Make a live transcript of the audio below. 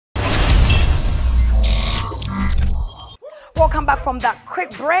welcome back from that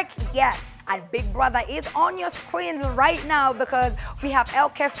quick break. Yes, and Big Brother is on your screens right now because we have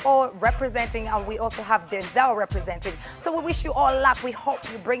LK4 representing and we also have Denzel representing. So we wish you all luck. We hope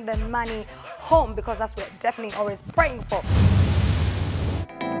you bring the money home because that's what we're definitely always praying for.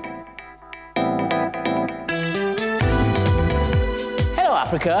 Hello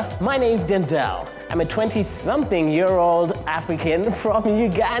Africa, my name's Denzel. I'm a 20-something-year-old African from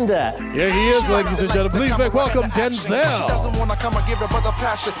Uganda. Here he is, ladies and gentlemen. Please make welcome Denzel. Doesn't wanna come and give her brother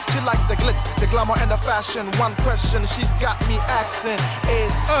passion. She likes the glitz, the glamour, and the fashion. One question she's got me asking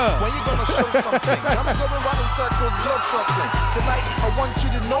is, when you gonna show something? I'm going round in circles, globe trotting. Tonight, I want you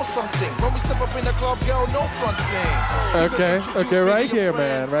to know something. When we step up in the club, girl, no fronting. Okay, right here,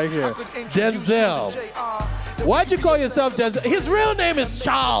 man, right here. Denzel. Why'd you call yourself Denzel? His real name is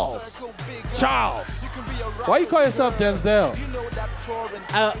Charles. Charles. Why you call yourself Denzel?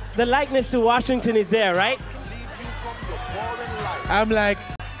 The likeness to Washington is there, right? I'm like,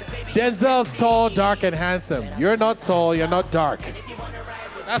 Denzel's tall, dark, and handsome. You're not tall, you're not dark.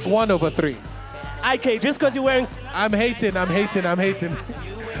 That's 1/3. Okay, just because you're wearing... I'm hating. All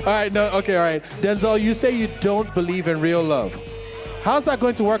right, no, okay, all right. Denzel, you say you don't believe in real love. How's that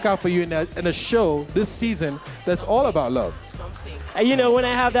going to work out for you in a show this season that's all about love? And you know, when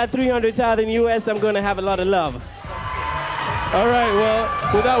I have that 300,000 US, I'm going to have a lot of love. All right,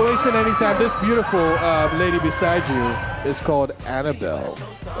 well, without wasting any time, this beautiful lady beside you is called Annabelle.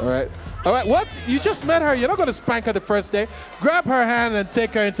 All right, what? You just met her. You're not going to spank her the first day. Grab her hand and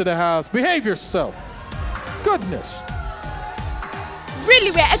take her into the house. Behave yourself. Goodness.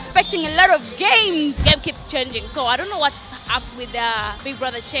 Really, we're expecting a lot of games. The game keeps changing, so I don't know what's up with Big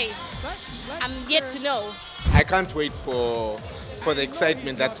Brother Chase. I'm yet to know. I can't wait for the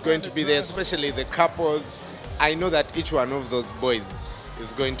excitement that's going to be there, especially the couples. I know that each one of those boys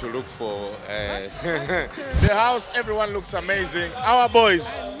is going to look for... The house, everyone looks amazing. Our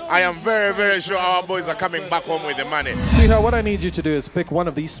boys, I am very, very sure our boys are coming back home with the money. Sweetheart, what I need you to do is pick one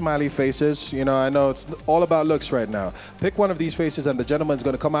of these smiley faces. You know, I know it's all about looks right now. Pick one of these faces and the gentleman's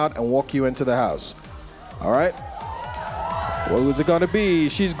going to come out and walk you into the house. All right? What was it going to be?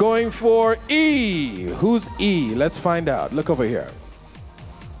 She's going for E. Who's E? Let's find out. Look over here.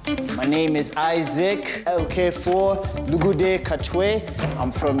 My name is Isaac, LK4, Lugude Katwe.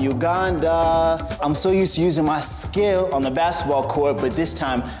 I'm from Uganda. I'm so used to using my skill on the basketball court, but this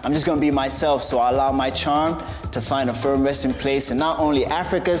time I'm just gonna be myself, so I allow my charm to find a firm resting place in not only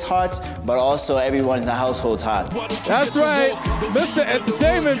Africa's hearts, but also everyone in the household's heart. That's right. Mr.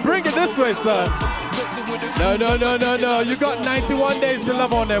 Entertainment, bring it this way, son. No. You got 91 days to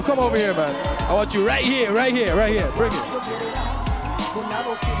love on them. Come over here, man. I want you right here. Bring it.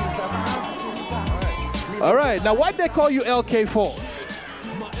 All right, now why'd they call you LK4?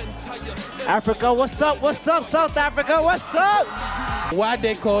 Africa, what's up, South Africa, what's up? Why'd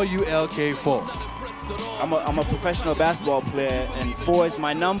they call you LK4? I'm a professional basketball player, and 4 is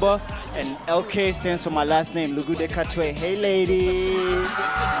my number, and LK stands for my last name, Lugude Katwe. Hey, ladies.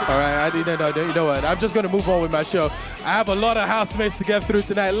 All right, you know what? I'm just going to move on with my show. I have a lot of housemates to get through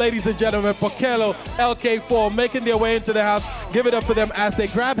tonight. Ladies and gentlemen, Pokelo, LK4, making their way into the house. Give it up for them as they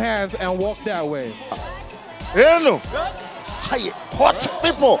grab hands and walk that way. Hello. Hi, hot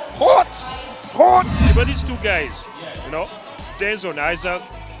people, hot. But these two guys, you know, Denzel and Isaac,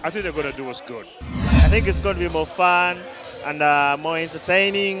 I think they're going to do us good. I think it's going to be more fun and more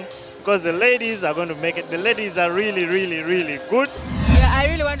entertaining because the ladies are going to make it. The ladies are really, really, really good. Yeah, I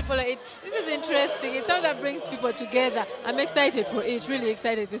really want to follow it. This is interesting. It's something that brings people together. I'm excited for it, really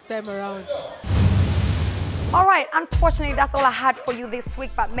excited this time around. All right, unfortunately, that's all I had for you this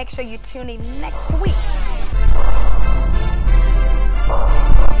week, but make sure you tune in next week.